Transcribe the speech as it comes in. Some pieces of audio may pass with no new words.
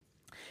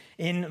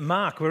In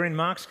Mark, we're in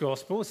Mark's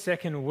Gospel,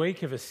 second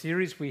week of a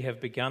series we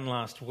have begun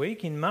last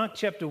week. In Mark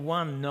chapter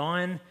 1,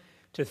 9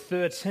 to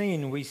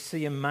 13, we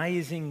see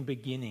amazing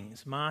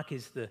beginnings. Mark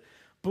is the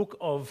book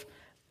of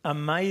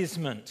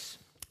amazement,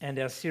 and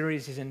our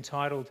series is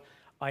entitled,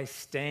 I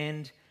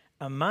Stand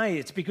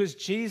Amazed, because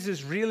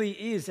Jesus really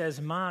is,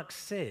 as Mark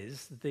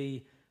says,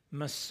 the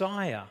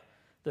Messiah,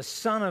 the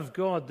Son of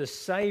God, the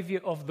Saviour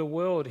of the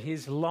world.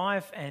 His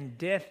life and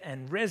death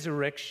and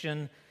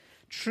resurrection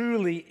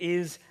truly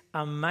is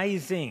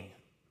amazing.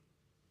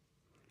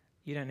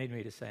 You don't need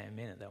me to say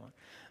amen at that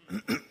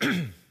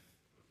one.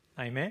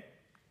 Amen?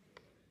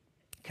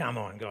 Come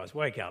on, guys,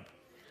 wake up.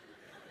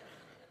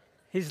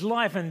 His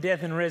life and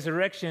death and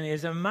resurrection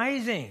is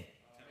amazing.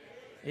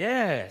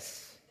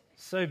 Yes,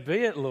 so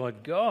be it,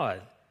 Lord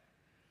God.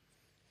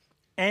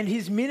 And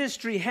his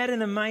ministry had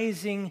an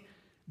amazing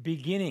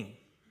beginning.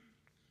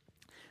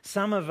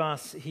 Some of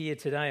us here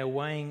today are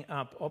weighing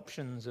up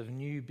options of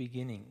new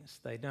beginnings.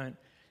 They don't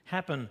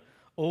happen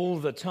all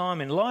the time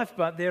in life,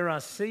 but there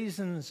are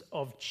seasons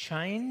of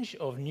change,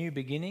 of new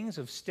beginnings,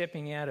 of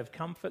stepping out of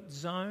comfort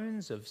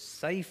zones, of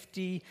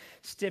safety,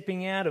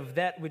 stepping out of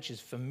that which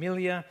is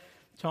familiar,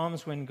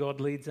 times when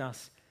God leads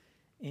us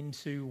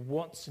into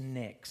what's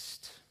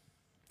next.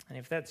 And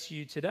if that's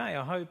you today,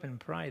 I hope and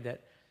pray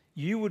that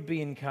you would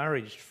be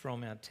encouraged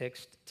from our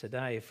text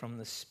today, from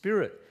the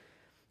Spirit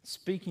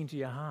speaking to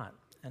your heart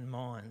and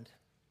mind.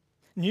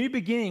 New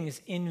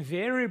beginnings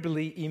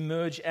invariably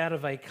emerge out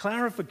of a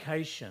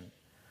clarification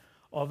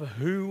of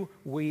who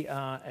we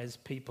are as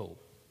people.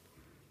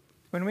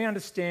 When we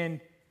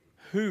understand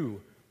who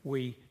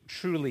we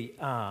truly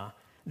are,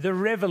 the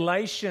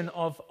revelation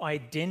of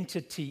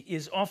identity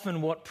is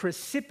often what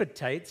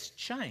precipitates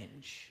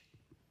change.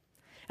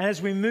 And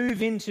as we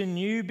move into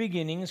new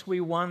beginnings,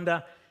 we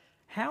wonder,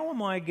 how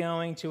am I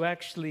going to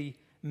actually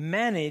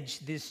manage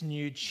this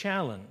new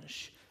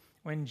challenge?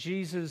 When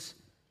Jesus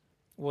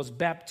was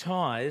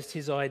baptized,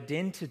 his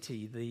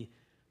identity, the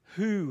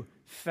who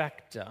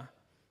factor,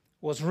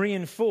 was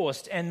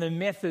reinforced, and the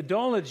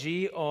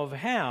methodology of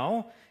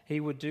how he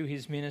would do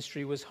his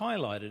ministry was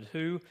highlighted.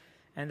 Who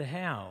and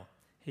how.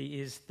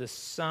 He is the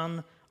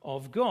Son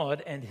of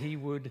God, and he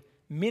would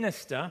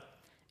minister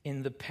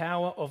in the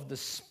power of the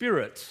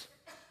Spirit.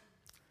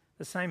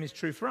 The same is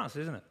true for us,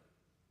 isn't it?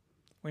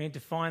 We need to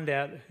find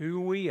out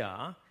who we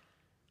are.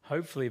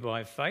 Hopefully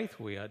by faith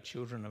we are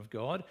children of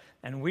God,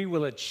 and we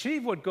will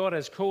achieve what God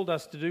has called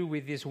us to do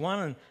with this one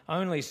and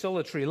only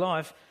solitary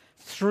life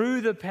through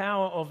the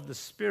power of the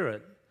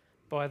Spirit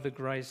by the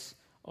grace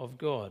of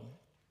God.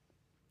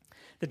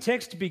 The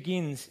text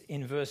begins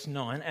in verse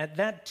 9. At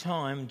that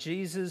time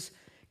Jesus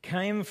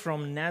came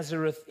from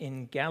Nazareth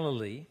in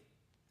Galilee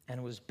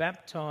and was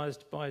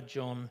baptized by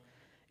John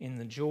in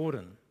the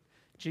Jordan.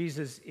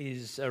 Jesus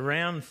is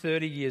around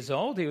 30 years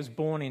old. He was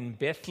born in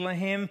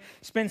Bethlehem,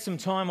 spent some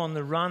time on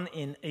the run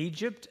in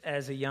Egypt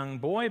as a young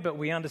boy, but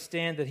we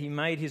understand that he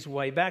made his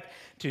way back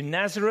to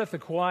Nazareth,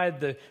 acquired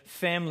the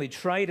family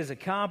trade as a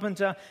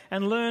carpenter,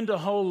 and learned a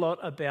whole lot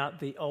about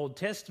the Old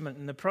Testament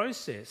in the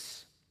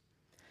process.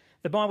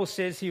 The Bible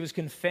says he was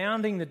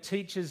confounding the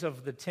teachers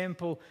of the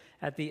temple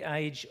at the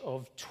age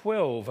of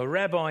 12. A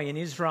rabbi in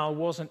Israel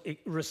wasn't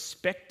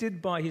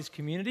respected by his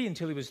community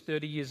until he was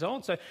 30 years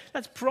old. So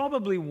that's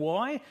probably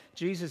why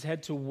Jesus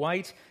had to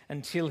wait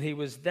until he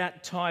was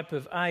that type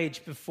of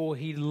age before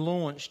he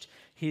launched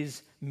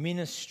his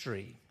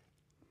ministry.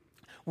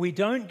 We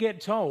don't get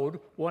told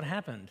what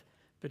happened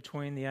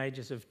between the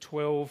ages of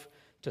 12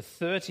 to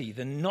 30.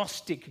 The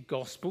Gnostic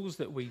Gospels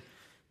that we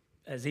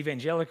as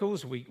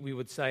evangelicals, we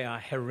would say are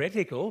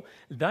heretical,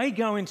 they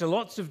go into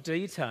lots of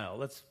detail.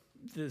 That's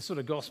the sort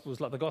of Gospels,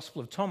 like the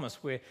Gospel of Thomas,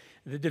 where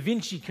the Da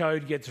Vinci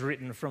Code gets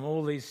written from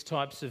all these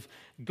types of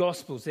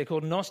Gospels. They're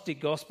called Gnostic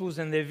Gospels,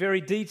 and they're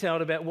very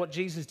detailed about what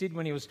Jesus did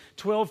when he was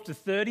 12 to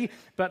 30,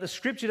 but the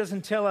Scripture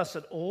doesn't tell us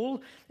at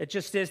all. It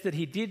just says that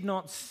he did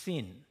not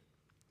sin.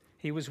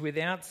 He was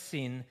without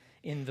sin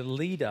in the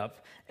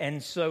lead-up,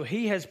 and so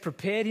he has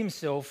prepared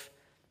himself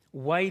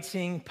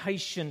waiting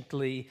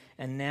patiently,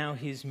 and now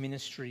his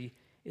ministry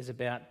is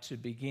about to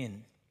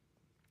begin.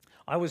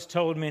 I was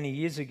told many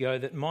years ago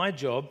that my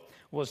job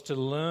was to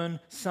learn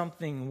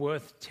something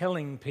worth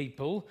telling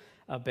people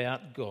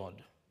about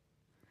God.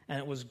 And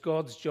it was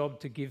God's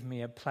job to give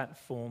me a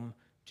platform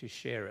to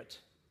share it.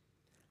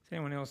 Has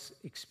anyone else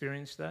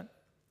experienced that?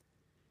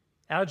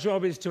 Our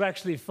job is to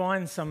actually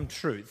find some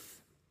truth.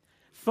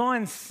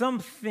 Find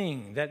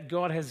something that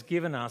God has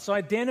given us.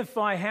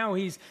 Identify how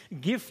he's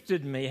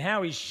gifted me,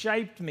 how he's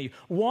shaped me,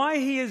 why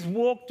he has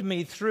walked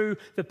me through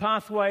the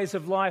pathways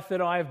of life that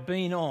I have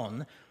been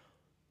on.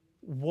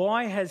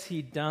 Why has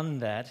he done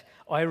that?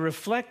 I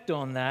reflect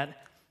on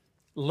that,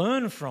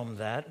 learn from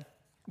that,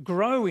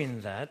 grow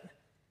in that,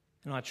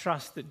 and I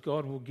trust that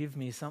God will give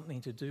me something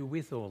to do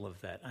with all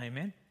of that.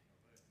 Amen?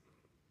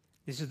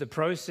 This is the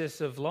process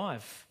of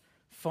life.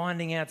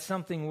 Finding out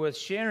something worth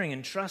sharing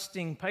and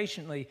trusting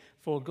patiently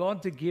for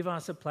God to give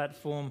us a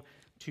platform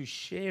to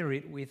share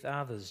it with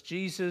others.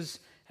 Jesus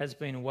has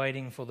been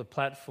waiting for the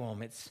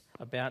platform. It's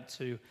about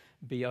to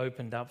be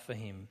opened up for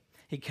him.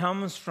 He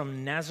comes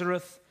from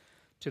Nazareth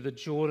to the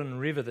Jordan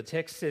River. The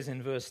text says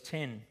in verse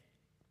 10,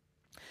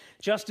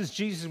 just as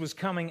Jesus was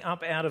coming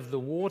up out of the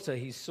water,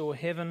 he saw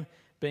heaven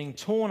being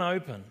torn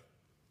open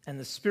and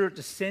the Spirit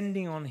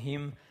descending on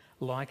him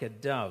like a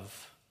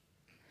dove.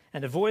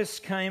 And a voice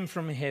came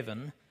from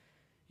heaven,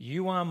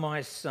 "You are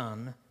my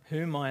Son,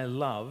 whom I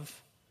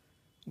love.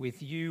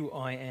 With you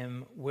I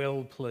am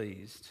well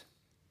pleased."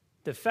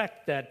 The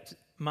fact that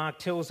Mark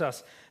tells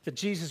us that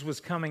Jesus was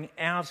coming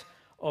out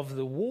of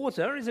the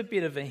water is a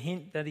bit of a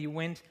hint that he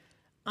went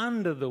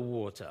under the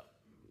water.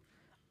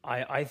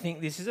 I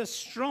think this is a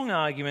strong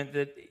argument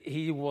that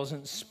he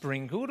wasn't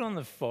sprinkled on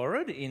the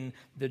forehead in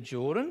the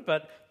Jordan,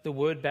 but the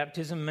word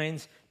baptism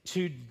means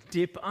to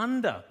dip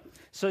under.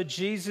 So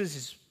Jesus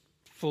is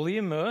fully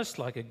immersed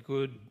like a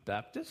good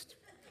Baptist.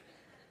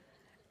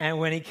 And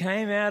when he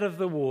came out of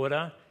the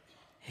water,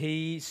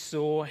 he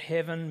saw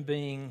heaven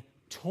being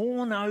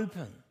torn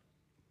open.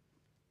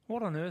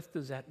 What on earth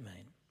does that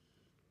mean?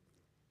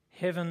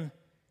 Heaven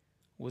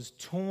was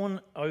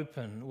torn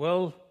open.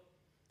 Well,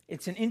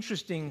 it's an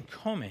interesting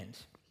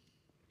comment.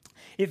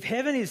 If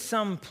heaven is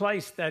some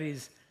place that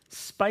is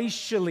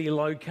spatially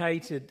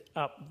located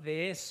up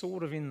there,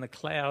 sort of in the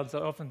clouds, I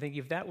often think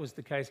if that was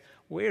the case,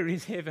 where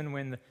is heaven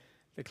when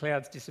the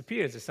clouds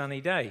disappear? It's a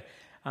sunny day.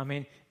 I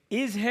mean,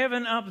 is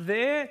heaven up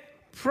there?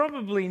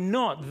 Probably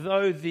not,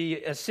 though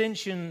the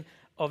ascension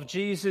of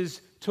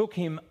Jesus took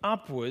him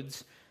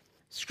upwards.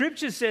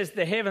 Scripture says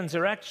the heavens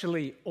are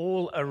actually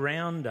all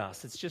around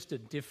us. It's just a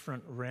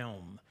different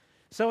realm.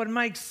 So it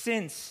makes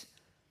sense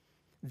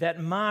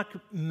that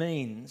Mark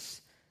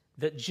means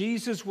that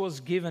Jesus was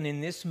given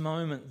in this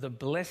moment the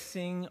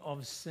blessing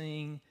of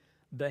seeing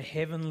the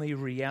heavenly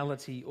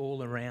reality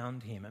all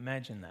around him.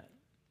 Imagine that.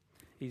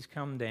 He's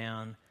come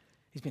down.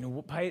 He's been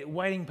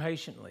waiting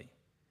patiently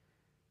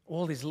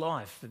all his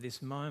life for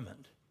this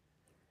moment.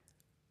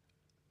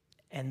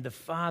 And the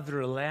Father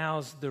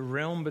allows the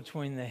realm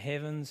between the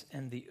heavens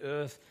and the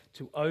earth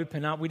to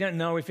open up. We don't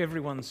know if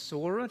everyone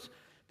saw it,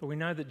 but we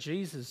know that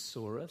Jesus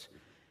saw it.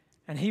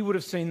 And he would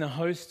have seen the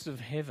hosts of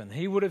heaven.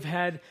 He would have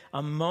had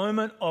a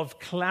moment of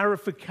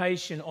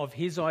clarification of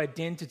his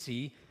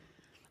identity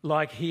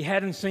like he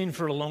hadn't seen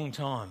for a long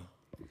time.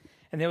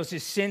 And there was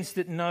this sense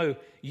that, no,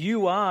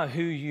 you are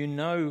who you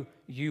know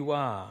you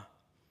are.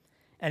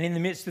 And in the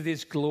midst of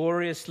this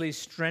gloriously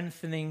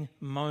strengthening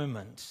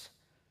moment,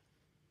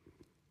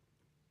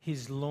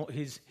 his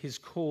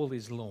call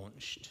is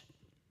launched.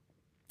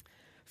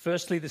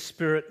 Firstly, the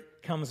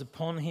Spirit comes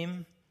upon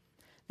him.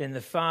 Then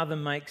the Father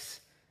makes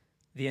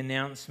the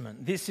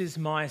announcement. This is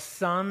my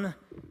Son,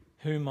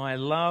 whom I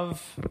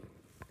love.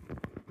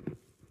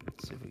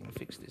 Let's see if we can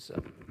fix this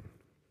up.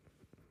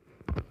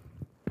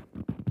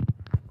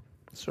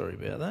 Sorry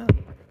about that.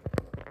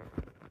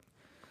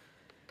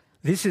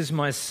 This is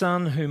my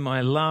Son, whom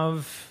I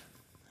love.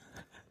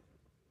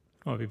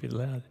 Might be a bit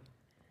loud.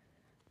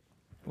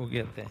 We'll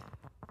get there.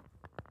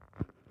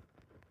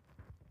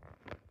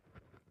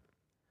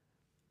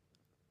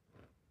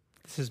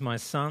 This is my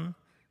Son.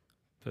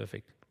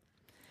 Perfect.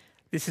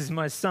 This is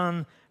my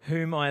Son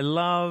whom I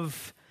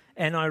love,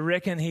 and I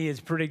reckon he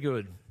is pretty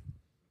good.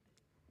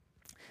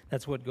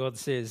 That's what God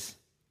says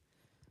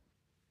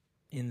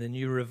in the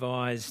New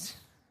Revised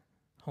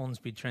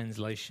Hornsby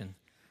translation.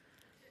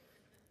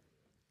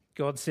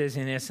 God says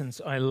in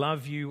essence, I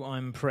love you,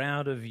 I'm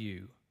proud of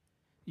you,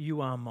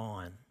 you are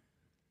mine.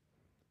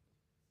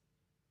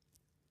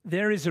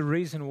 There is a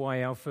reason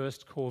why our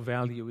first core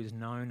value is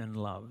known and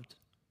loved,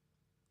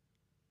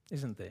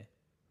 isn't there?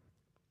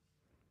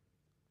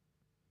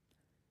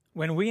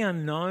 When we are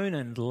known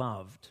and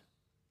loved,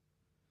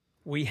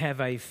 we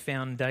have a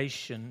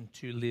foundation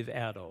to live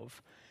out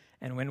of.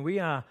 And when we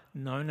are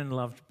known and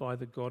loved by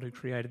the God who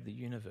created the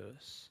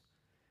universe,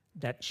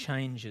 that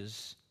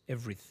changes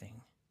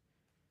everything.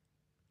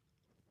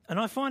 And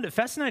I find it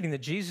fascinating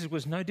that Jesus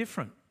was no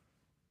different.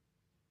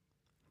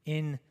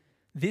 In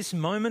this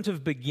moment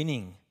of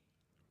beginning,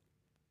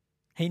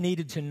 he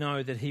needed to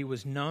know that he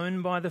was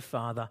known by the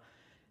Father,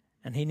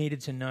 and he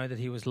needed to know that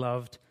he was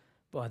loved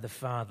by the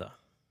Father.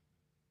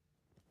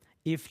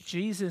 If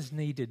Jesus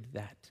needed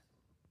that,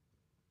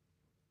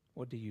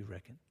 what do you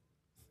reckon?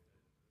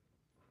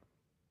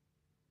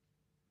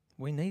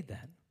 We need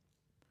that.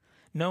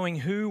 Knowing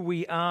who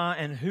we are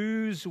and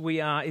whose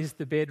we are is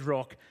the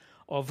bedrock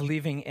of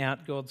living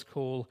out God's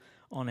call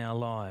on our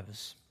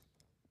lives.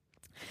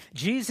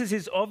 Jesus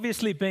is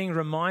obviously being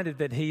reminded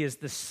that he is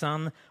the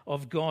Son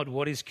of God.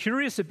 What is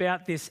curious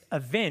about this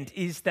event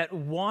is that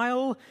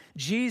while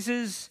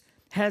Jesus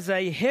has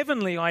a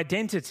heavenly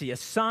identity, a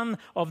son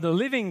of the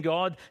living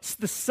God,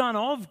 the Son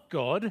of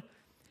God,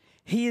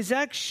 he is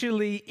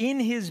actually in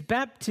his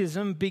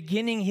baptism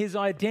beginning his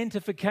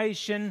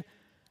identification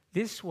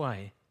this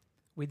way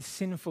with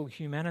sinful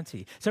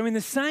humanity. So in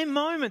the same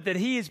moment that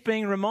he is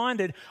being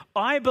reminded,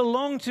 I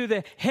belong to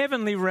the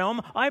heavenly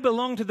realm, I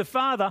belong to the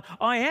Father,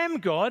 I am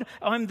God,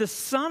 I'm the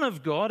Son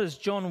of God, as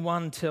John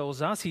 1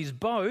 tells us, he's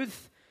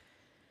both.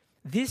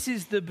 This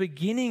is the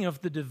beginning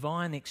of the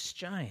divine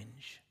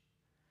exchange.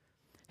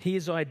 He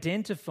is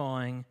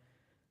identifying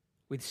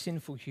with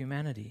sinful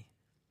humanity.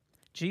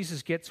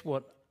 Jesus gets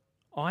what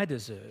I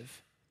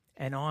deserve,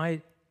 and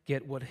I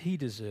get what he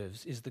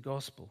deserves, is the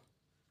gospel.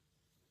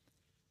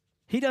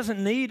 He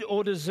doesn't need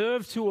or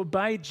deserve to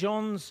obey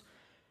John's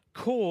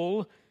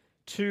call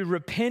to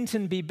repent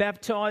and be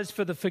baptized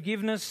for the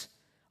forgiveness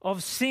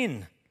of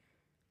sin.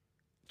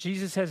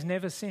 Jesus has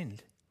never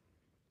sinned.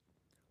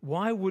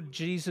 Why would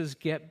Jesus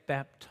get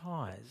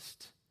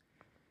baptized?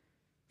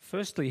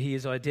 Firstly, he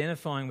is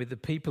identifying with the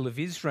people of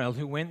Israel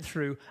who went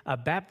through a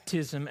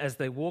baptism as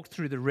they walked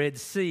through the Red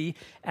Sea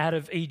out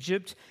of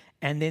Egypt,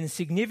 and then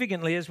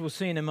significantly, as we'll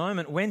see in a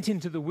moment, went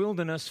into the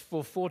wilderness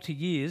for 40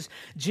 years.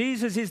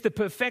 Jesus is the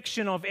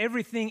perfection of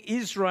everything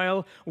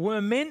Israel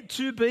were meant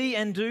to be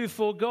and do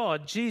for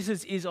God.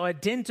 Jesus is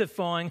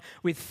identifying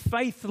with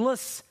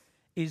faithless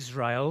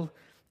Israel,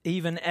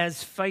 even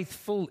as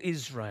faithful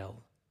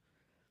Israel.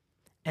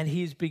 And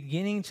he is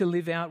beginning to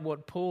live out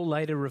what Paul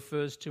later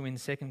refers to in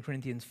 2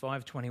 Corinthians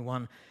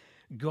 5:21.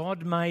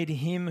 God made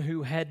him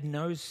who had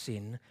no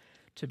sin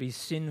to be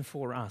sin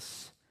for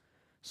us,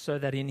 so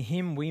that in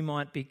him we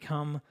might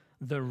become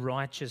the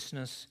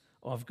righteousness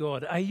of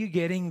God. Are you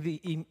getting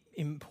the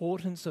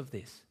importance of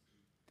this?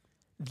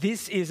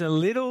 This is a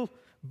little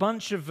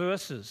bunch of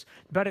verses,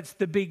 but it's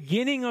the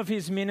beginning of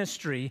his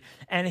ministry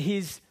and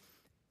his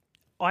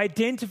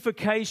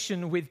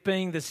identification with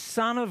being the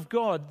Son of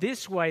God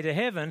this way to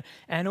heaven,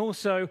 and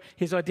also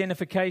his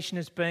identification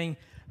as being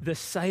the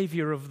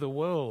Saviour of the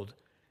world,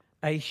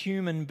 a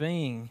human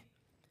being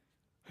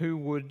who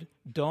would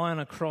die on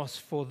a cross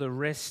for the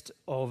rest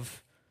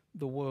of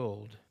the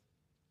world.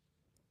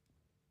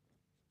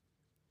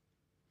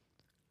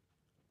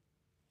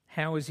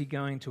 How is he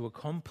going to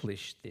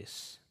accomplish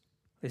this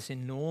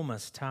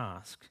enormous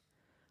task?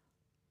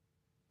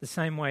 The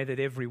same way that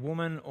every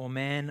woman or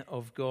man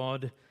of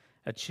God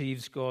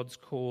achieves God's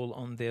call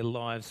on their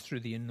lives through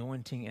the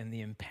anointing and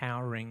the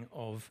empowering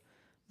of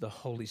the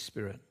Holy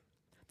Spirit.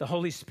 The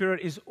Holy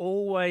Spirit is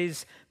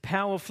always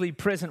powerfully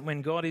present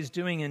when God is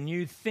doing a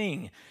new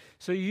thing.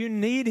 So you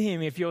need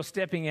him if you're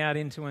stepping out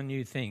into a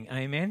new thing.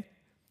 Amen?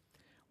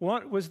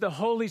 What was the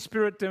Holy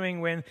Spirit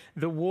doing when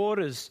the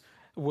waters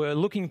were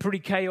looking pretty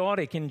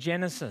chaotic in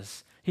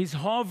Genesis? He's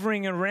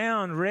hovering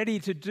around, ready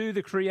to do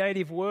the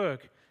creative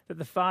work that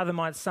the Father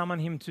might summon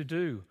him to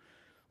do.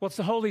 What's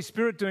the Holy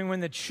Spirit doing when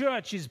the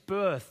church is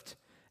birthed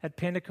at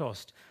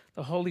Pentecost?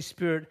 The Holy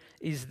Spirit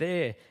is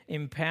there,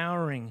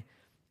 empowering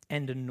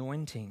and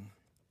anointing.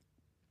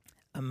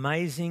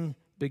 Amazing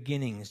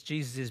beginnings.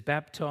 Jesus is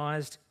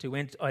baptized to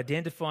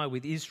identify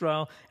with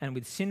Israel and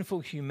with sinful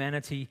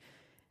humanity.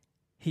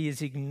 He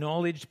is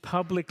acknowledged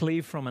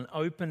publicly from an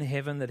open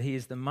heaven that he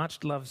is the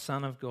much-loved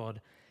Son of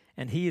God,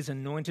 and he is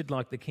anointed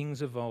like the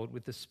kings of old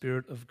with the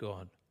Spirit of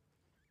God.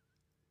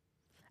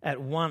 At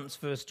once,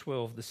 verse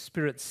 12, the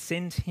Spirit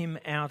sent him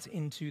out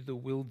into the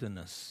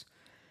wilderness,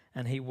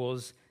 and he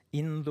was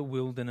in the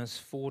wilderness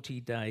 40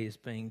 days,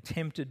 being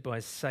tempted by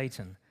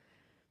Satan.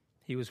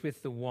 He was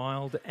with the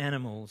wild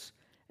animals,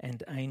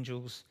 and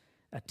angels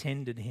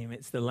attended him.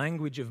 It's the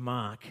language of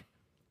Mark.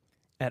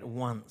 At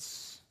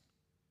once.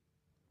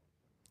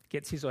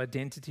 Gets his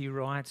identity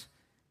right,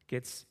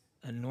 gets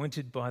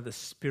anointed by the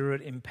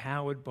Spirit,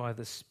 empowered by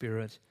the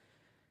Spirit.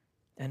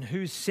 And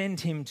who sent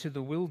him to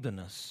the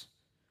wilderness?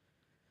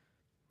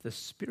 The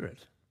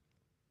Spirit.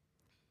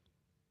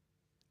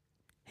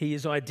 He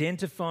is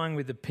identifying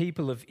with the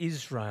people of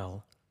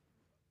Israel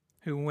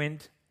who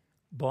went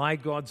by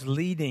God's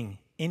leading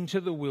into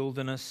the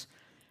wilderness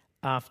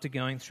after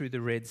going through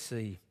the Red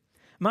Sea.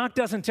 Mark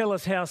doesn't tell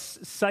us how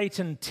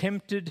Satan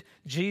tempted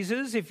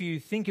Jesus. If you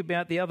think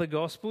about the other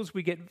Gospels,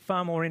 we get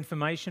far more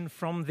information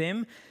from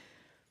them.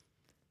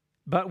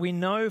 But we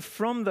know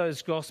from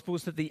those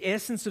Gospels that the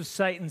essence of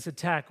Satan's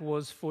attack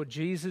was for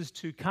Jesus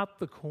to cut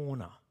the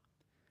corner,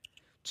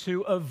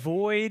 to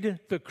avoid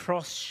the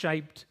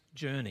cross-shaped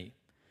journey,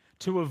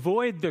 to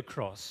avoid the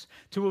cross,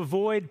 to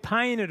avoid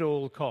pain at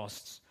all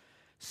costs.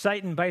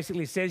 Satan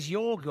basically says,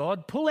 "You're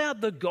God, pull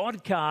out the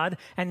God card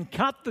and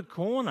cut the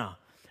corner.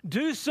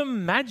 Do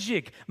some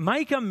magic,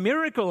 make a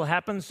miracle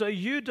happen so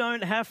you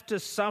don't have to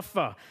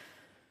suffer."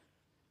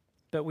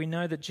 But we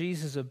know that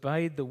Jesus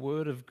obeyed the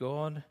word of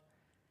God,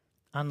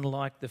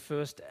 unlike the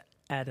first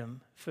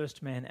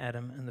man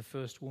Adam and the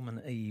first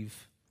woman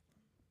Eve.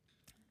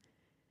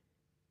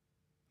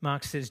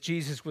 Mark says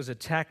Jesus was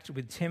attacked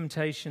with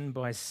temptation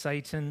by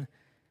Satan,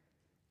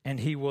 and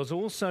he was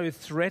also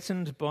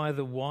threatened by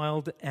the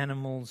wild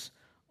animals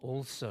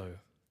also.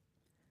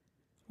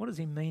 What does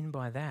he mean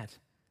by that?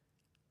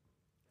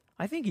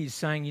 I think he's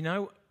saying,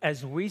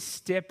 as we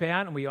step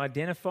out and we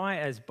identify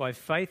as by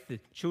faith the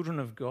children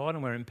of God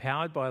and we're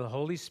empowered by the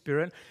Holy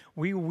Spirit,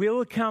 we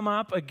will come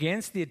up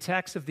against the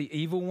attacks of the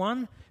evil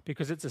one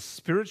because it's a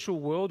spiritual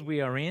world we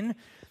are in,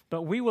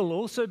 but we will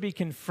also be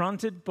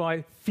confronted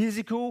by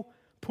physical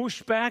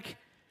pushback,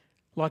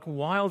 like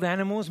wild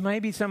animals.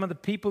 Maybe some of the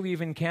people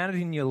you've encountered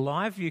in your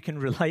life you can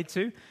relate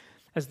to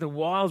as the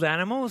wild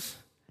animals.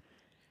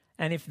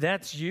 And if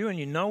that's you and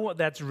you know what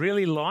that's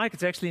really like,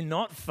 it's actually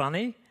not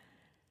funny.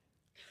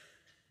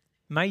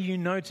 May you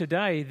know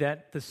today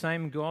that the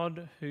same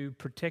God who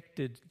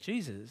protected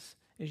Jesus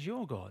is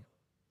your God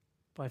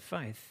by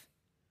faith.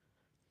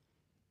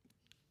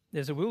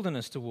 There's a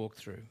wilderness to walk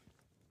through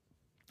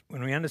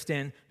when we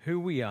understand who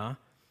we are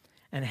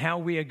and how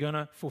we are going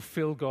to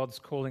fulfill God's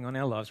calling on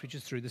our lives, which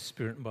is through the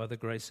Spirit and by the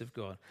grace of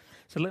God.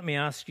 So let me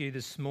ask you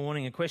this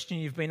morning a question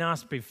you've been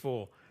asked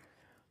before.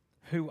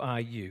 Who are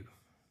you?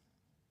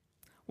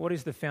 What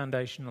is the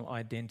foundational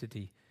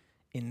identity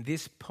in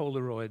this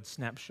Polaroid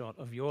snapshot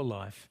of your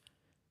life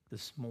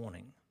this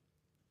morning?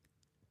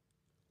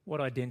 What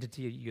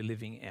identity are you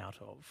living out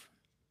of?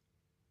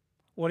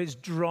 What is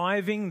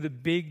driving the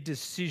big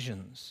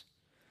decisions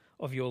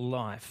of your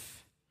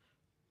life?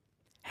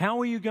 How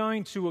are you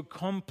going to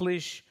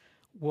accomplish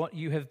what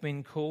you have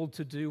been called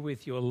to do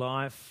with your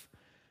life?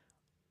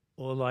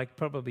 Or like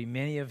probably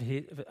many of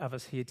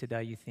us here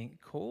today, you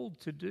think,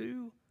 called to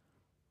do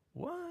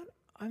what?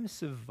 I'm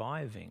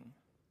surviving.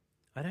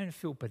 I don't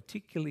feel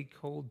particularly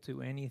called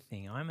to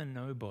anything. I'm a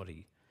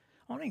nobody.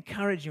 I want to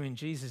encourage you in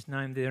Jesus'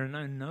 name, there are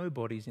no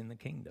nobodies in the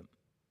kingdom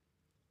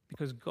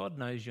because God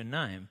knows your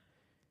name.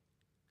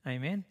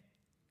 Amen?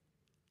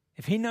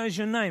 If he knows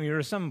your name, you're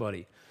a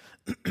somebody.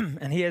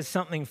 And he has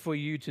something for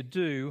you to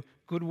do,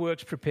 good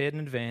works prepared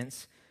in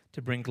advance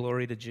to bring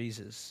glory to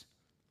Jesus.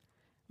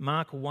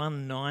 Mark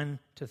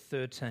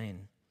 1:9-13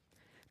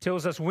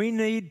 tells us we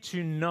need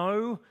to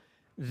know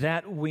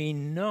that we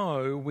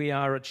know we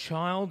are a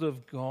child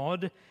of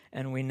God,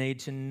 and we need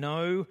to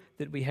know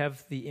that we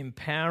have the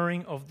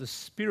empowering of the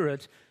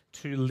Spirit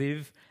to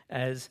live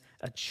as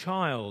a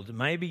child.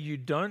 Maybe you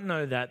don't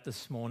know that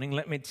this morning.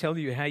 Let me tell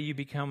you how you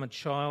become a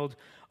child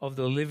of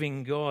the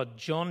living God.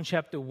 John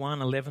chapter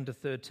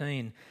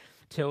 1:11-13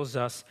 tells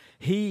us,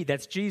 he,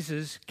 that's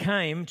Jesus,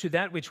 came to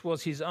that which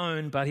was his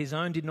own, but his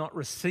own did not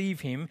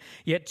receive him.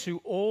 Yet to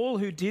all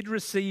who did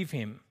receive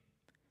him,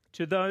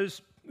 to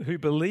those who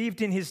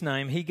believed in his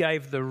name, he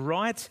gave the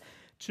right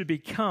to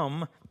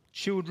become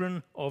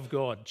children of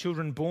God.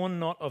 Children born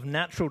not of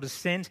natural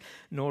descent,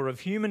 nor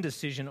of human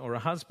decision or a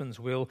husband's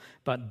will,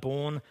 but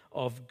born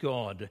of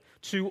God.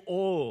 To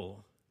all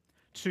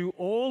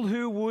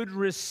who would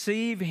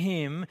receive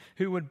him,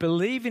 who would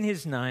believe in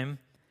his name,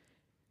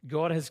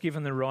 God has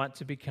given the right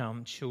to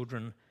become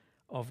children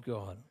of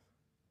God.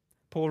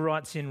 Paul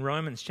writes in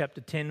Romans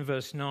chapter 10,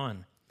 verse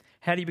 9,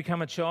 how do you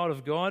become a child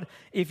of God?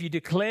 If you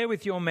declare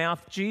with your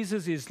mouth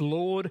Jesus is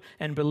Lord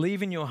and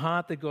believe in your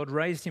heart that God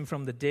raised him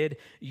from the dead,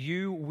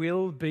 you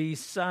will be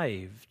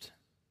saved.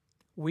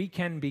 We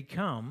can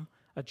become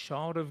a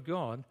child of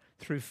God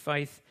through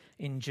faith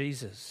in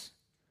Jesus.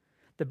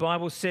 The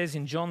Bible says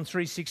in John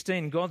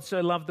 3:16, God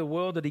so loved the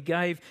world that he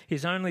gave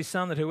his only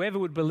Son, that whoever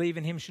would believe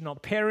in him should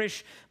not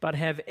perish, but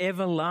have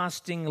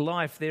everlasting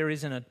life. There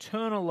is an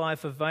eternal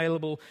life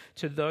available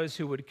to those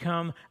who would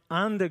come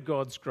under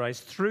God's grace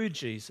through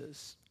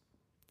Jesus,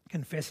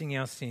 confessing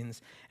our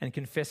sins and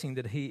confessing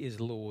that he is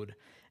Lord,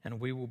 and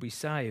we will be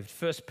saved.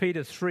 1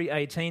 Peter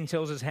 3:18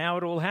 tells us how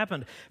it all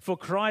happened. For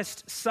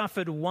Christ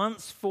suffered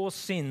once for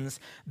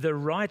sins, the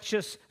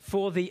righteous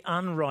for the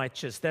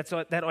unrighteous. That's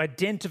that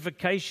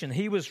identification.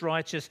 He was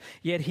righteous,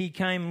 yet he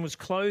came and was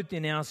clothed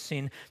in our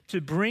sin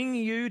to bring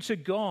you to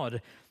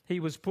God.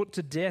 He was put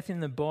to death in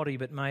the body,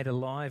 but made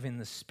alive in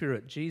the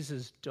spirit.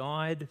 Jesus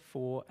died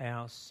for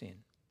our sin.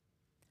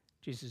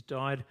 Jesus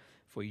died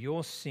for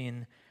your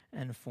sin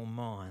and for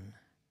mine.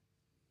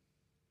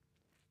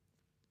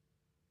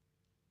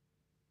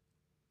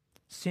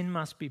 Sin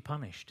must be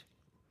punished.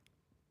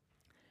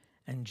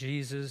 And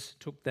Jesus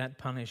took that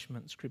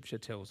punishment, Scripture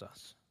tells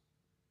us.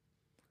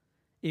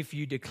 If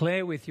you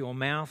declare with your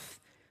mouth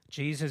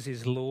Jesus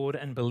is Lord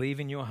and believe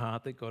in your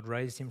heart that God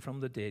raised him from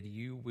the dead,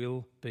 you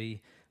will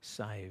be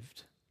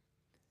saved.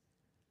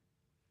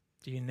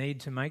 Do you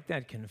need to make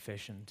that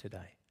confession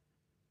today?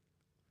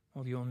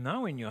 Well, you'll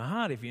know in your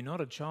heart if you're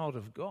not a child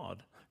of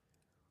God.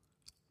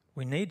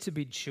 We need to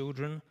be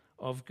children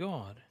of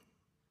God.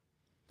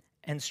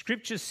 And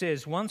Scripture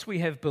says once we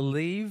have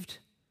believed,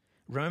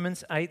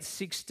 Romans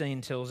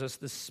 8:16 tells us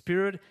the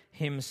Spirit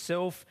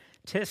himself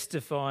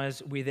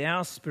testifies with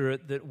our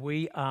spirit that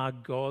we are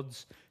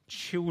God's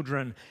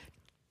children.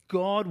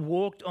 God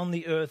walked on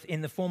the earth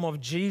in the form of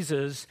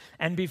Jesus,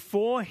 and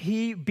before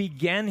he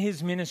began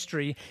his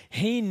ministry,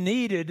 he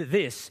needed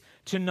this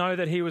to know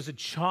that he was a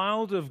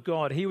child of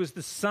God. He was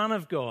the Son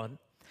of God,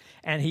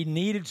 and he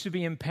needed to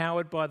be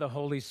empowered by the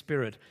Holy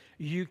Spirit.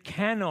 You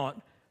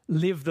cannot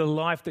live the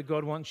life that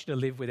God wants you to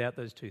live without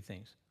those two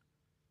things.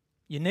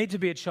 You need to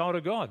be a child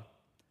of God.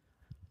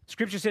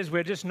 Scripture says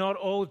we're just not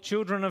all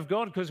children of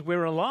God because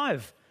we're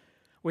alive.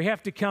 We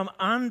have to come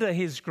under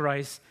his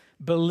grace,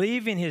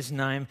 believe in his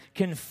name,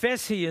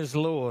 confess he is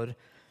Lord,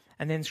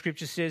 and then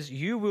Scripture says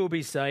you will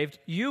be saved,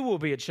 you will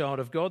be a child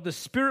of God. The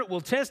Spirit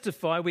will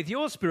testify with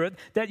your spirit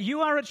that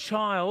you are a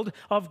child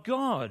of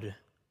God.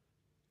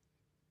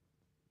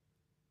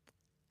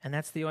 And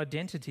that's the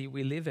identity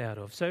we live out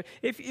of. So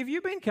if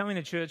you've been coming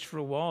to church for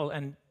a while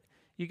and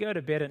you go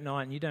to bed at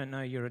night and you don't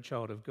know you're a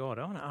child of God,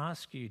 I want to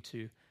ask you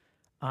to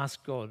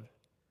ask God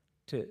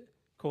to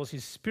cause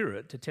his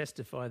Spirit to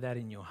testify that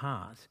in your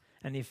heart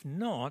And if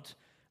not,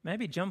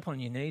 maybe jump on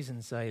your knees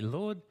and say,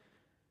 Lord,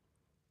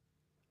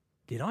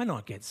 did I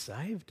not get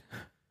saved?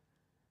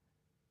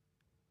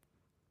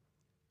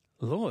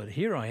 Lord,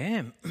 here I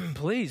am.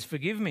 Please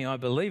forgive me. I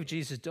believe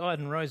Jesus died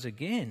and rose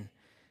again.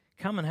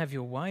 Come and have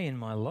your way in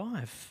my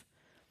life.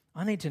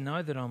 I need to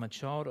know that I'm a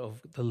child of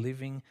the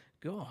living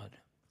God.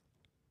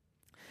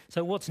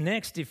 So what's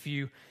next if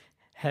you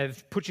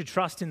have put your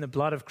trust in the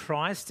blood of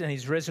Christ and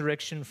his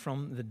resurrection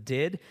from the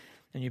dead,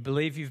 and you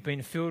believe you've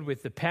been filled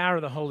with the power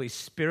of the Holy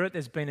Spirit?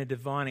 There's been a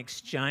divine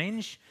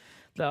exchange.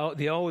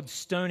 The old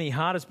stony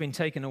heart has been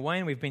taken away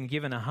and we've been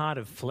given a heart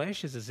of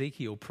flesh, as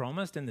Ezekiel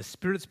promised, and the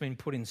Spirit's been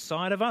put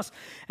inside of us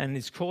and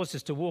has caused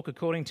us to walk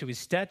according to his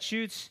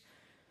statutes.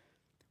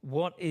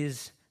 What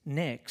is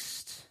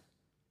next?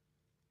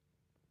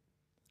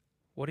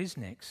 What is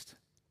next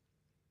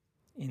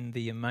in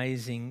the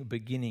amazing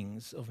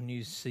beginnings of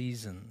new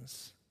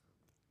seasons?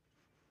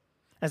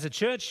 As a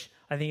church,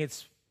 I think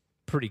it's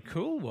pretty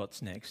cool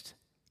what's next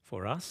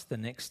for us, the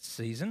next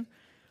season.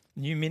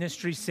 New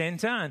ministry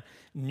centre and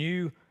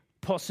new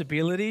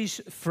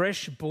possibilities,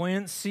 fresh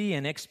buoyancy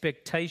and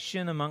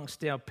expectation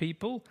amongst our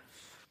people.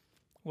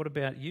 What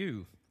about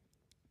you?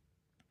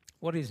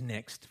 What is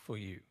next for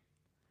you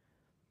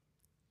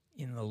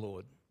in the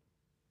Lord?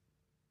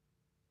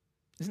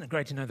 Isn't it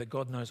great to know that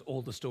God knows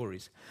all the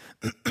stories?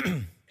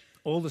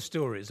 All the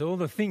stories, all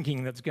the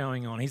thinking that's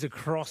going on. He's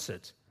across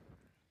it.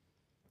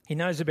 He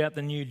knows about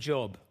the new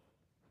job,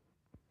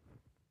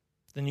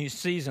 the new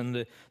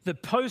season, the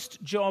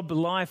post-job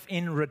life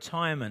in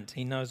retirement.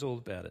 He knows all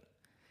about it.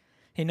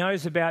 He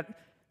knows about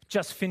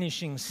just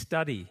finishing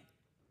study,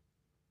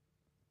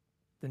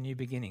 the new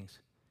beginnings.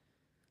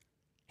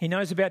 He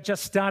knows about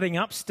just starting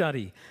up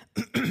study.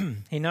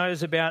 He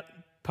knows about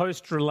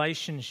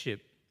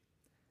post-relationship.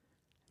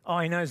 Oh,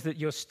 he knows that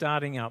you're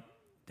starting up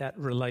that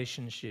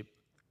relationship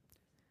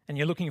and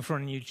you're looking for a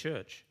new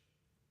church.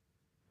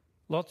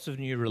 Lots of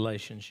new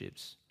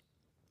relationships.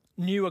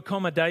 New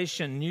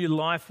accommodation, new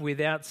life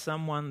without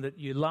someone that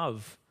you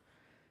love.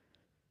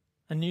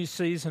 A new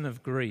season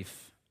of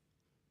grief.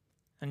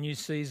 A new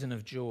season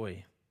of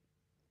joy.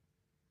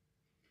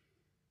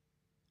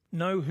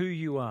 Know who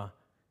you are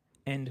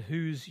and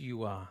whose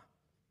you are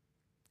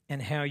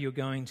and how you're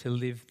going to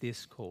live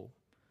this call.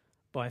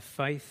 By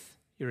faith,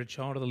 you're a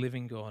child of the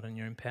living God and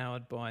you're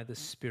empowered by the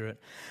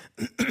Spirit.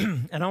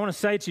 And I want to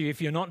say to you,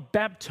 if you're not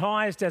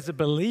baptized as a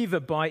believer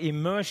by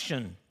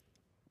immersion,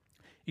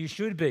 you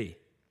should be.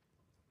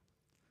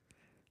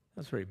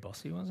 That's very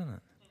bossy, wasn't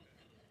it?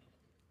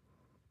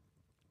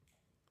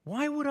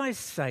 Why would I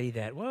say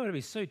that? Why would I be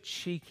so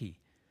cheeky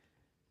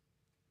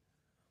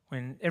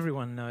when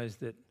everyone knows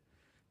that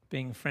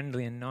being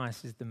friendly and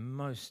nice is the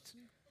most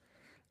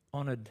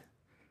honoured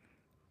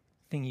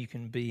thing you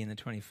can be in the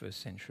 21st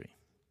century?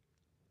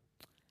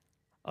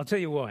 I'll tell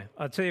you why.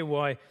 I'll tell you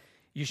why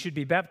you should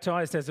be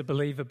baptized as a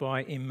believer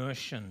by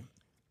immersion.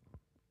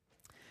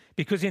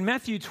 Because in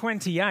Matthew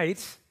 28,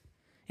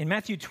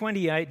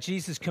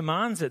 Jesus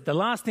commands it. The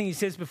last thing he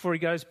says before he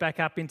goes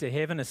back up into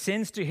heaven,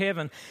 ascends to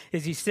heaven,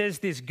 is he says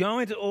this: go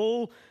into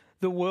all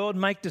the world,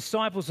 make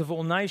disciples of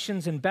all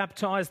nations and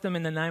baptize them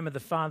in the name of the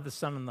Father, the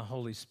Son and the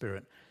Holy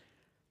Spirit.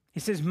 He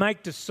says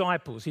make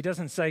disciples. He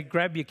doesn't say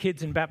grab your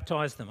kids and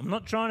baptize them. I'm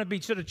not trying to be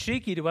sort of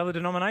cheeky to other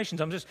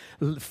denominations. I'm just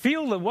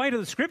feel the weight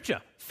of the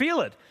Scripture. Feel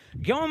it.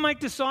 Go and make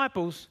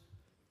disciples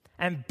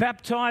and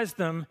baptize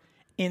them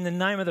in the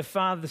name of the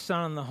Father, the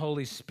Son and the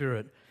Holy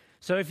Spirit.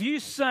 So if you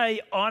say,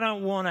 I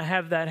don't want to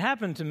have that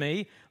happen to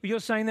me, well, you're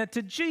saying that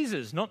to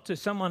Jesus, not to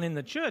someone in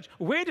the church.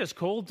 We're just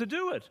called to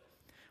do it.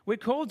 We're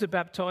called to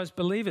baptize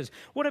believers.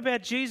 What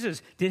about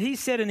Jesus? Did he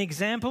set an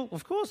example?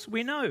 Of course,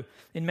 we know.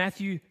 In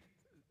Matthew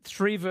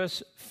 3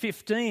 verse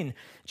 15,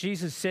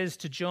 Jesus says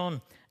to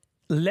John,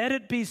 let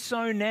it be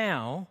so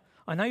now.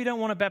 I know you don't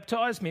want to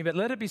baptize me, but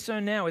let it be so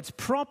now. It's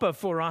proper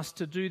for us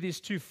to do this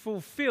to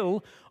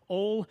fulfill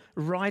all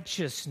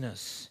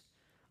righteousness.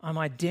 I'm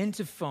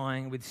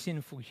identifying with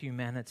sinful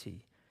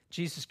humanity.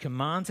 Jesus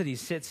commands it. He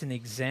sets an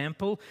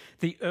example.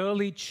 The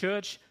early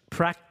church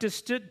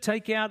practiced it.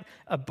 Take out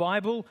a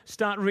Bible,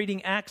 start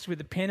reading Acts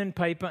with a pen and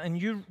paper,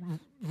 and you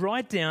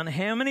write down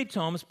how many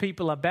times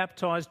people are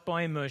baptized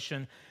by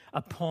immersion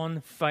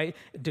upon faith,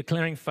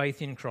 declaring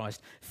faith in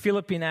Christ.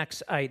 Philip in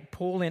Acts 8,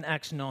 Paul in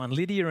Acts 9,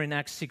 Lydia in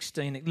Acts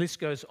 16. The list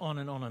goes on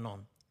and on and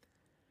on.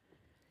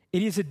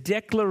 It is a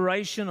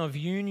declaration of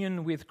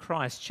union with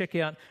Christ. Check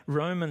out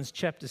Romans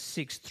chapter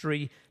 6,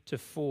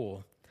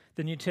 3-4.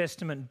 The New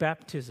Testament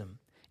baptism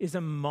is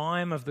a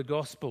mime of the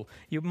gospel.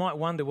 You might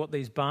wonder what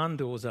these barn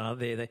doors are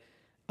there. They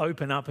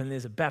open up and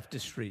there's a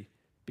baptistry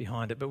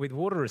behind it. But with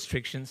water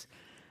restrictions,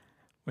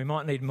 we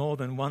might need more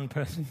than one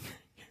person.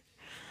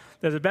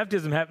 There's a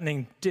baptism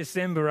happening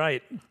December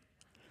 8.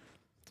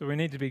 So we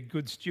need to be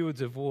good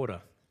stewards of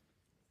water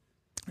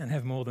and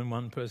have more than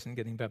one person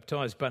getting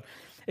baptized. But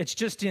it's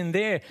just in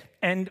there.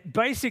 And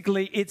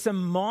basically, it's a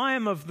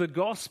mime of the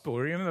gospel.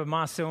 Remember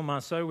Marcel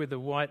Marceau with the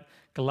white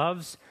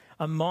gloves?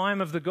 A mime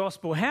of the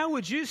gospel. How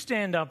would you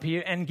stand up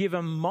here and give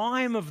a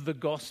mime of the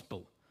gospel?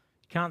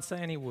 You can't say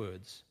any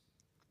words.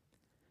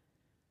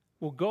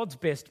 Well, God's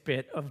best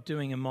bet of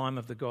doing a mime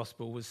of the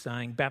gospel was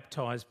saying,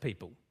 baptize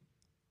people.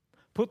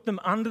 Put them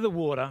under the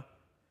water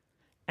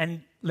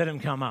and let them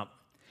come up.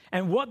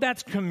 And what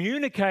that's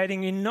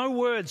communicating in no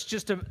words,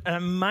 just an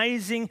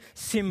amazing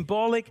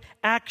symbolic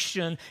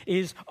action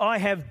is, I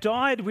have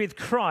died with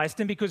Christ,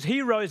 and because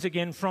he rose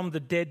again from the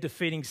dead,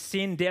 defeating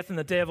sin, death, and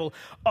the devil,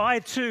 I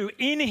too,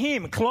 in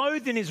him,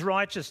 clothed in his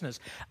righteousness,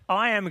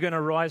 I am going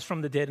to rise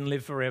from the dead and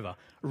live forever,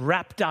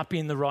 wrapped up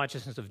in the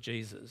righteousness of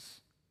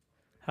Jesus.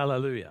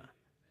 Hallelujah.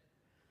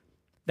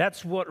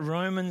 That's what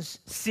Romans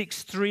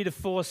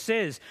 6:3-4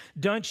 says.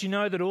 Don't you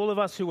know that all of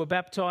us who were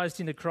baptized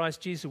into Christ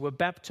Jesus were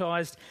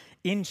baptized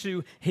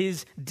into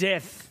his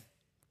death,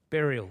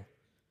 burial?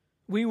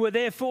 We were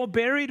therefore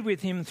buried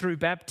with him through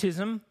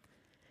baptism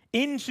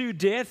into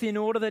death, in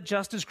order that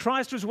just as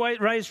Christ was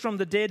raised from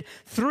the dead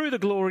through the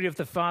glory of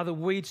the Father,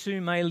 we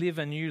too may live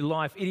a new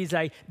life. It is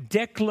a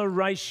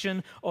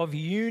declaration of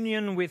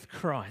union with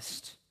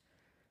Christ.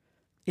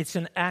 It's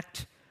an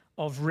act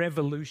of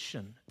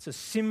revolution. It's a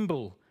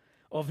symbol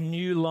of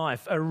new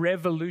life, a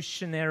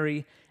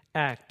revolutionary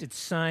act. It's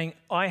saying,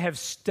 I have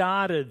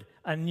started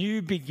a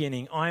new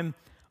beginning. I'm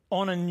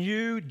on a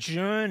new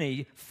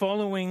journey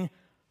following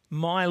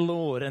my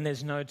Lord, and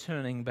there's no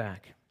turning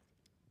back.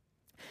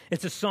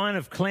 It's a sign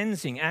of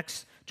cleansing.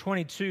 Acts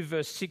 22,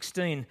 verse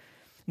 16.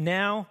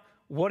 Now,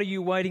 what are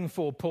you waiting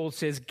for? Paul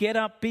says, get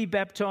up, be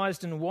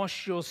baptized, and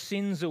wash your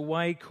sins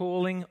away,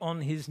 calling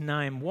on his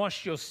name.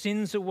 Wash your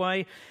sins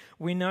away.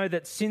 We know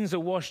that sins are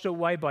washed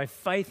away by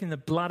faith in the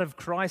blood of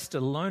Christ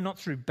alone, not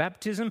through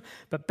baptism,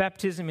 but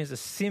baptism is a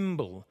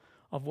symbol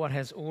of what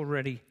has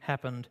already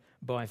happened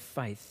by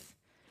faith.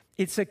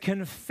 It's a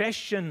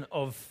confession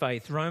of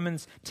faith.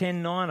 Romans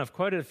 10:9, I've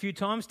quoted a few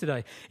times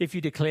today. If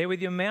you declare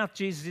with your mouth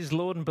Jesus is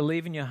Lord and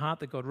believe in your heart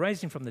that God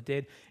raised him from the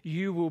dead,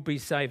 you will be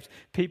saved.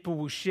 People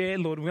will share,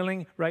 Lord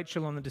willing,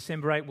 Rachel on the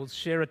December 8 will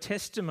share a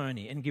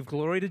testimony and give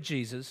glory to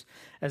Jesus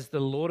as the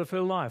Lord of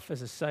her life,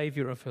 as a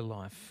Saviour of her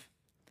life.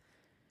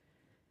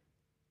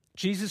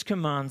 Jesus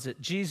commands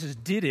it. Jesus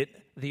did it.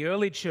 The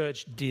early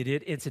church did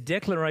it. It's a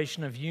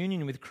declaration of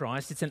union with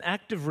Christ. It's an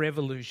act of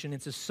revolution.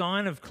 It's a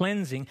sign of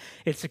cleansing.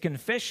 It's a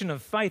confession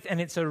of faith, and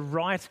it's a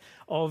rite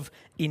of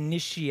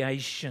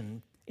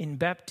initiation. In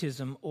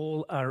baptism,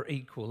 all are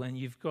equal, and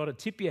you've got to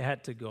tip your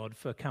hat to God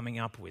for coming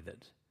up with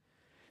it.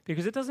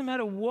 Because it doesn't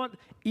matter what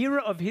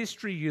era of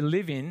history you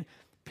live in,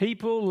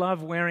 people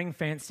love wearing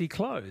fancy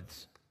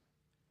clothes.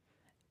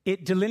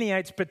 It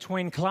delineates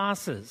between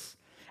classes.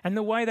 And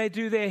the way they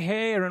do their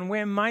hair and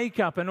wear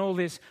makeup and all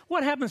this.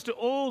 What happens to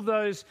all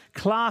those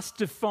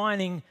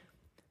class-defining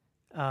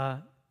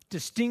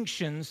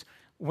distinctions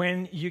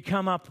when you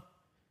come up?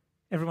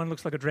 Everyone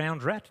looks like a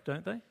drowned rat,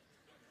 don't they?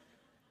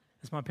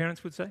 As my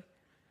parents would say.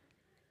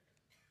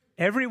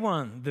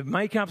 Everyone, the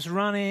makeup's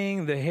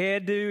running, the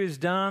hairdo is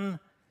done,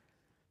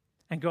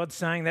 and God's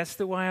saying, that's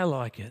the way I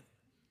like it.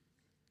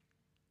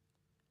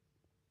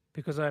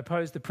 Because I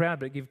oppose the proud,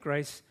 but give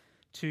grace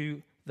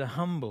to the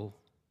humble.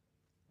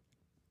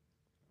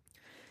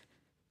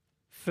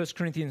 1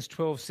 Corinthians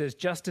 12 says,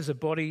 just as a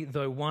body,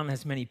 though one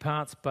has many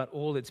parts, but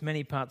all its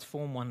many parts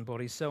form one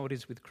body, so it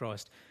is with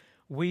Christ.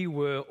 We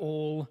were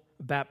all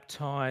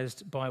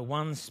baptized by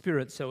one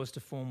Spirit so as to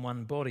form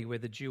one body,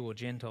 whether Jew or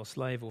Gentile,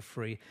 slave or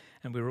free,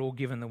 and we were all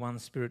given the one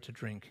Spirit to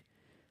drink.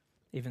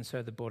 Even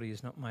so, the body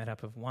is not made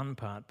up of one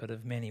part, but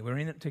of many. We're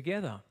in it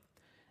together.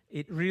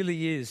 It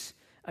really is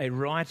a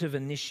rite of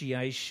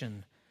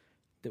initiation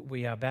that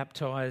we are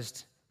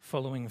baptized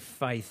following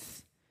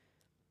faith.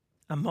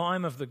 A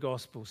mime of the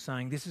gospel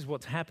saying, this is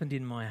what's happened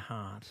in my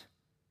heart.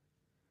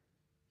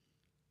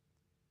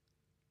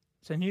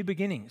 So new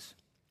beginnings,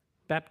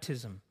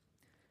 baptism,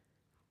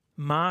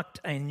 marked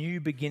a new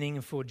beginning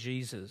for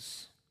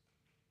Jesus.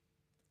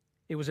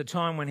 It was a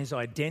time when his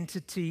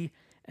identity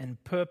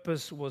and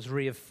purpose was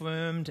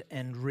reaffirmed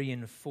and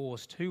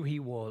reinforced, who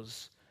he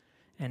was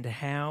and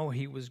how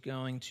he was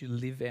going to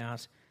live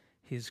out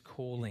his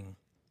calling.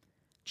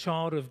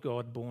 Child of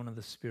God, born of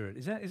the Spirit.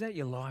 Is that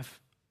your life?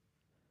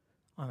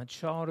 I'm a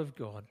child of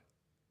God,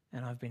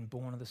 and I've been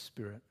born of the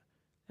Spirit,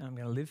 and I'm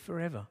going to live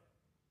forever.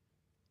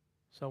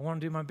 So I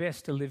want to do my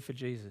best to live for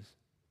Jesus.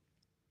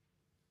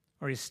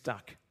 Or he's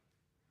stuck.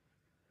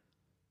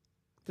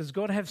 Does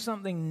God have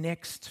something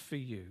next for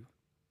you?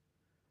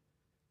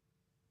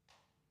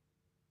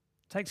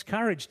 It takes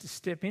courage to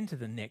step into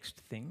the next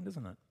thing,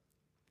 doesn't it?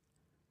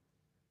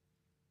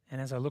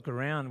 And as I look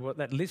around, what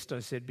that list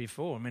I said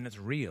before, I mean, it's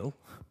real.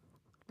 I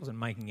wasn't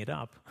making it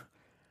up. I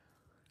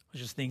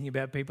was just thinking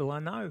about people I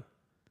know.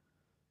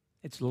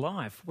 It's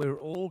life. We're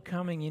all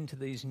coming into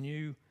these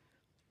new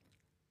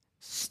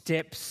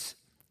steps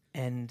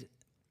and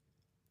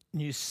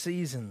new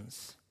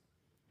seasons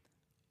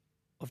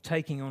of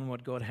taking on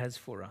what God has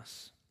for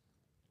us.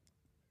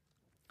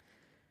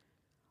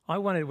 I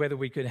wondered whether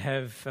we could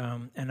have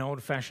an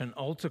old-fashioned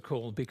altar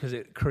call, because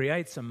it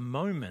creates a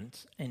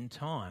moment in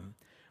time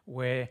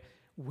where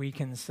we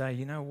can say,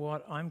 you know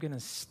what, I'm going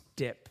to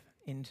step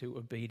into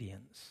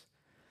obedience.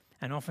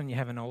 And often you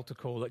have an altar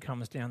call that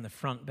comes down the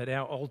front, but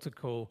our altar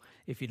call,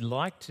 if you'd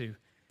like to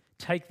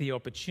take the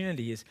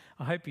opportunity is,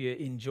 I hope you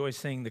enjoy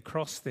seeing the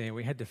cross there.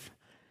 We had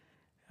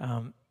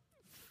to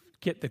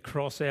get the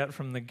cross out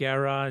from the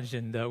garage,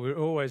 and we're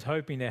always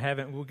hoping to have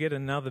it. We'll get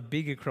another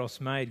bigger cross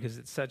made because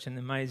it's such an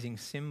amazing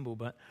symbol.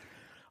 But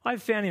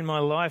I've found in my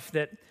life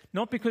that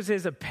not because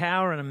there's a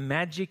power and a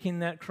magic in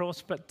that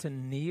cross, but to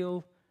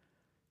kneel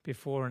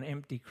before an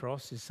empty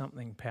cross is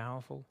something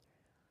powerful.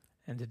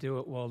 And to do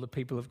it while the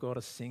people of God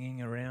are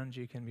singing around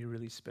you can be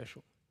really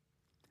special.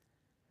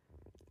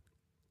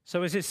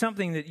 So is there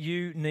something that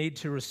you need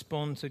to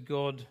respond to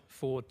God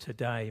for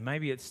today?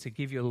 Maybe it's to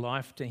give your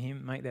life to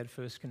Him, make that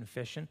first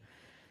confession.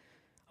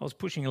 I was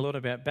pushing a lot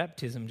about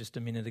baptism just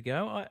a minute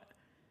ago.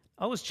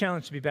 I was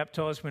challenged to be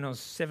baptised when I was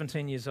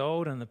 17 years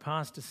old, and the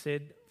pastor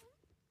said,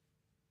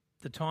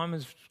 the time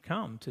has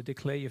come to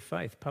declare your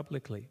faith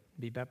publicly,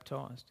 be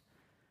baptised.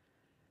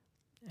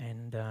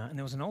 And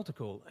there was an altar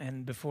call,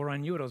 and before I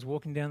knew it, I was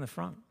walking down the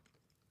front.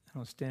 I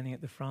was standing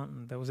at the front,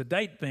 and there was a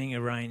date being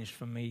arranged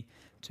for me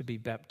to be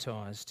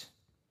baptised.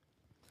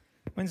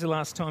 When's the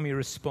last time you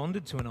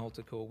responded to an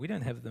altar call? We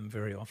don't have them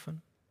very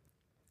often.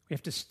 We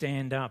have to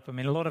stand up. I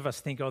mean, a lot of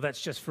us think, oh,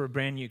 that's just for a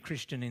brand new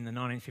Christian in the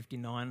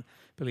 1959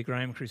 Billy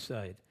Graham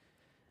crusade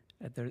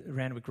at the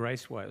Randwick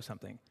Raceway or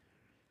something.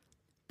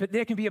 But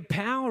there can be a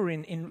power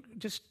in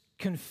just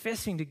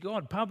confessing to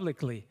God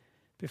publicly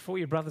before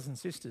your brothers and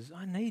sisters,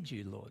 I need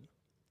you, Lord.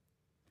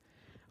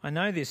 I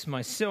know this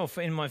myself.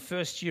 In my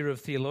first year of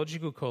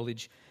theological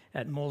college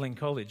at Morling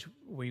College,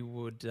 we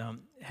would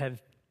have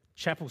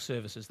chapel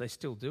services. They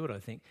still do it, I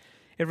think.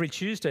 Every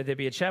Tuesday there'd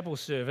be a chapel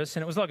service,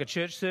 and it was like a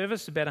church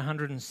service. About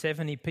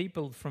 170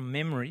 people from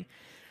memory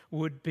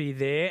would be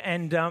there,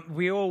 and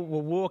we all were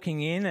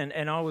walking in,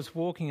 and I was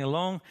walking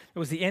along. It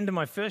was the end of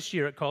my first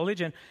year at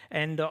college,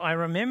 and I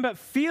remember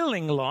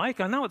feeling like,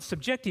 I know it's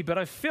subjective, but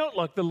I felt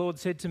like the Lord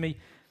said to me,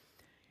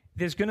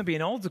 there's going to be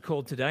an altar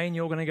call today, and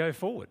you're going to go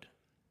forward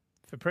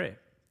for prayer.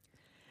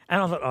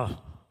 And I thought, oh,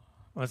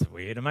 that's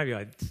weird, or maybe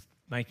I'm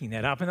making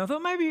that up. And I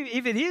thought, maybe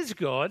if it is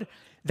God,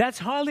 that's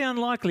highly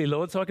unlikely,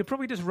 Lord, so I could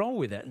probably just roll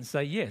with that and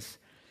say yes.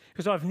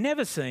 Because I've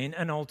never seen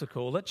an altar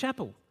call at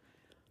chapel.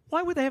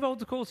 Why would they have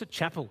altar calls at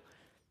chapel?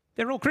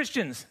 They're all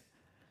Christians.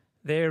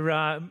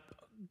 They're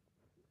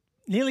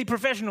nearly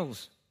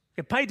professionals.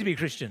 Get paid to be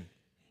Christian.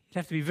 You'd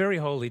have to be very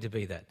holy to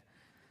be that.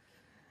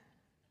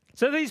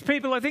 So these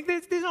people, I think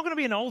there's not going to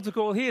be an altar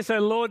call here. So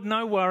Lord,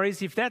 no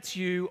worries. If that's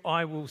you,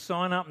 I will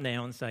sign up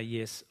now and say,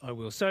 yes, I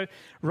will. So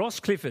Ross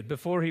Clifford,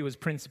 before he was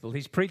principal,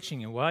 he's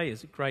preaching away.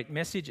 It's a great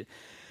message. Of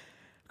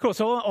course,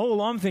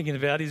 all I'm thinking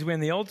about is when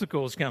the altar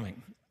call's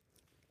coming.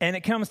 And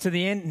it comes to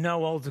the end,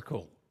 no altar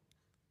call.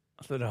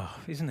 I thought, oh,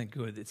 isn't it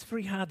good? It's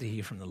very hard to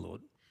hear from the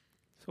Lord.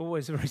 It's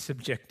always very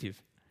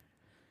subjective.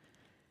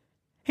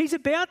 He's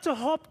about to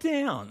hop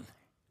down.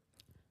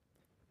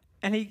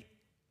 And he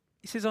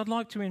says, I'd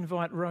like to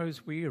invite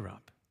Rose Weir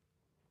up.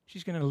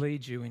 She's going to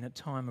lead you in a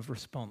time of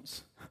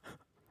response.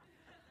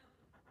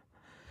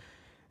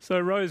 So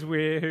Rose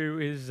Weir, who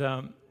was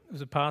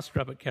a pastor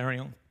up at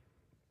Carryall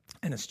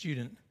and a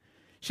student,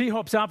 she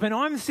hops up, and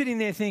I'm sitting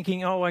there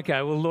thinking, oh,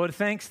 okay, well, Lord,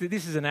 thanks that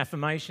this is an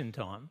affirmation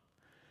time.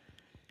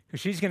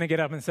 Because she's going to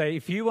get up and say,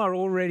 if you are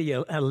already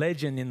a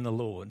legend in the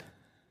Lord,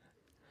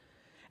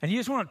 and you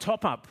just want to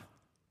top up,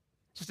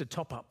 just a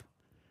top up,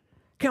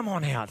 come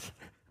on out.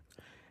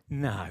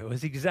 No, it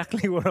was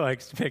exactly what I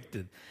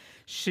expected.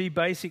 She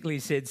basically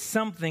said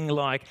something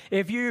like,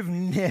 if you've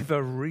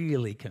never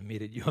really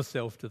committed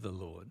yourself to the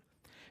Lord,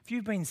 if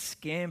you've been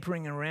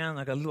scampering around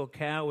like a little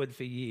coward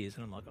for years,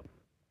 and I'm like, oh,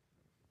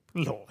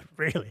 Lord,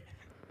 really?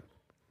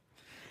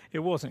 It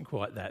wasn't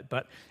quite that,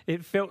 but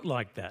it felt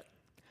like that.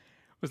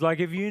 It was like,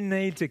 if you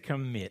need to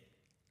commit,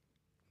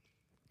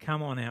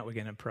 come on out, we're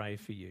going to pray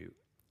for you.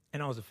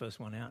 And I was the first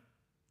one out.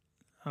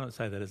 I don't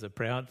say that as a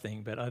proud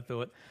thing, but I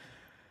thought,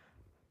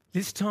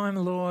 this time,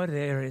 Lord,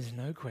 there is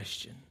no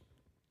question.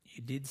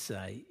 You did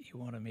say you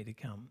wanted me to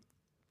come.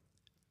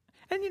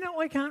 And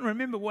I can't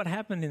remember what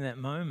happened in that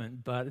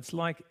moment, but it's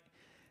like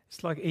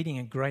eating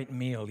a great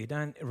meal. You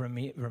don't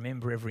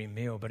remember every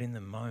meal, but in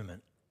the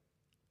moment,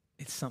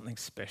 it's something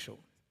special.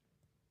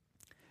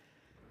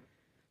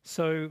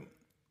 So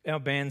our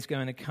band's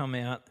going to come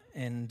out,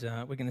 and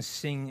we're going to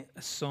sing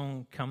a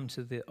song, Come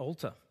to the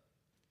Altar.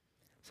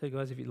 So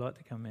guys, if you'd like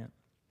to come out.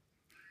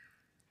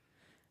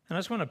 And I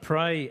just want to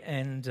pray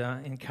and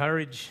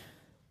encourage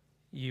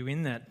you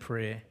in that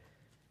prayer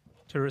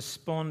to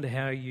respond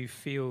how you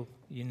feel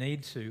you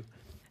need to.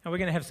 And we're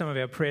going to have some of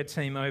our prayer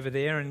team over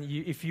there, and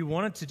if you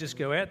wanted to just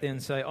go out there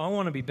and say, I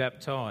want to be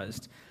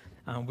baptised,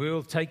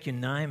 we'll take your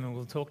name and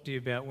we'll talk to you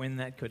about when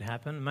that could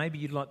happen. Maybe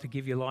you'd like to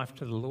give your life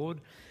to the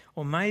Lord,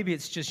 or maybe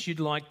it's just you'd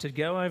like to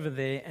go over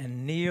there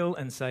and kneel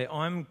and say,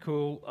 I'm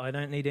cool, I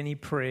don't need any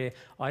prayer,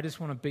 I just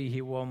want to be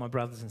here while my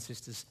brothers and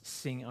sisters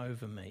sing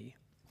over me.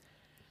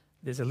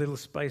 There's a little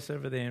space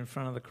over there in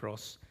front of the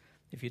cross.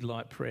 If you'd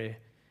like prayer,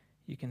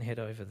 you can head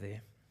over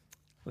there.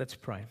 Let's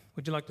pray.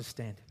 Would you like to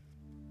stand?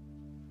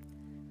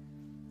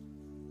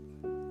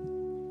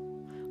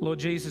 Lord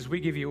Jesus, we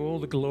give you all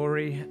the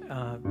glory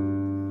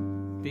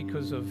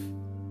because of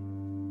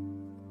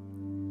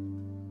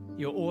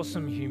your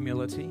awesome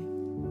humility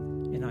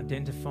in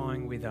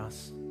identifying with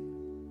us,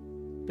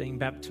 being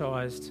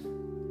baptized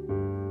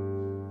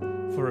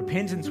for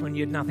repentance when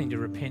you had nothing to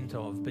repent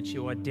of, but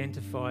you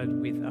identified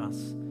with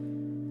us.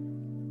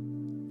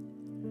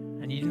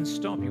 And you didn't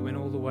stop. You went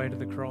all the way to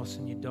the cross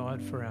and you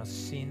died for our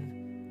sin.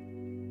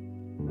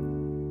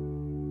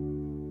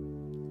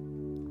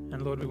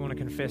 And Lord, we want to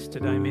confess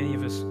today, many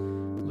of us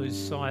lose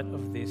sight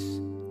of this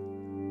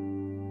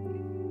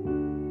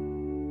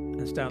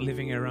and start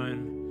living our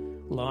own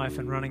life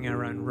and running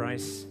our own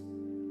race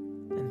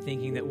and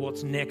thinking that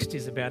what's next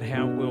is about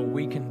how well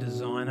we can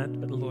design it.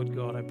 But Lord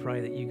God, I pray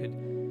that you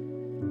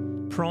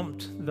could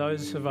prompt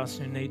those of us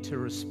who need to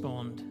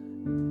respond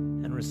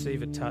and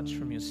receive a touch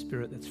from your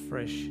Spirit that's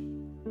fresh,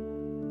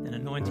 an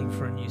anointing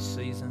for a new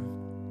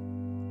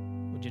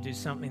season. Would you do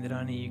something that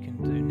only you can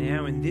do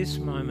now in this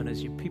moment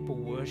as your people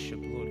worship,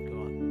 Lord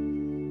God?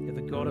 You're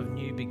the God of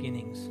new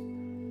beginnings.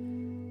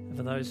 And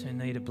for those who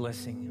need a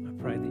blessing,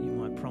 I pray that you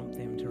might prompt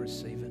them to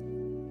receive it.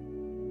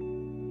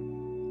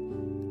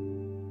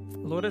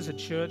 Lord, as a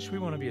church, we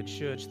want to be a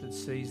church that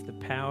sees the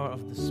power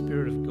of the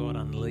Spirit of God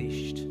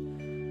unleashed.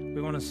 We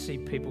want to see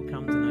people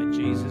come to know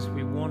Jesus.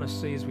 We want to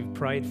see, as we've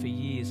prayed for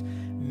years,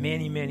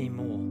 many, many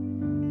more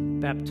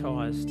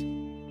baptized,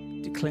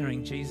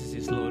 declaring Jesus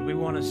is Lord. We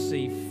want to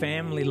see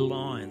family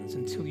lines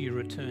until you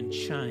return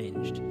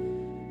changed.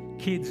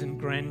 Kids and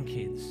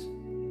grandkids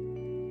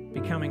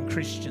becoming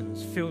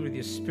Christians, filled with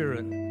your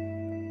Spirit,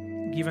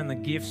 given the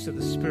gifts of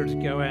the Spirit to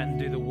go out and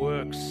do the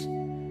works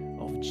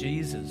of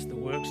Jesus, the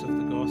works of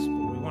the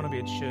gospel. We want to be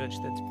a church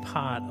that's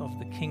part of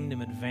the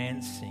kingdom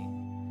advancing.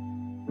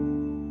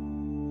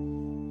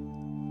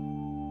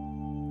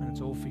 And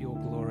it's all for your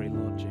glory,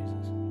 Lord Jesus.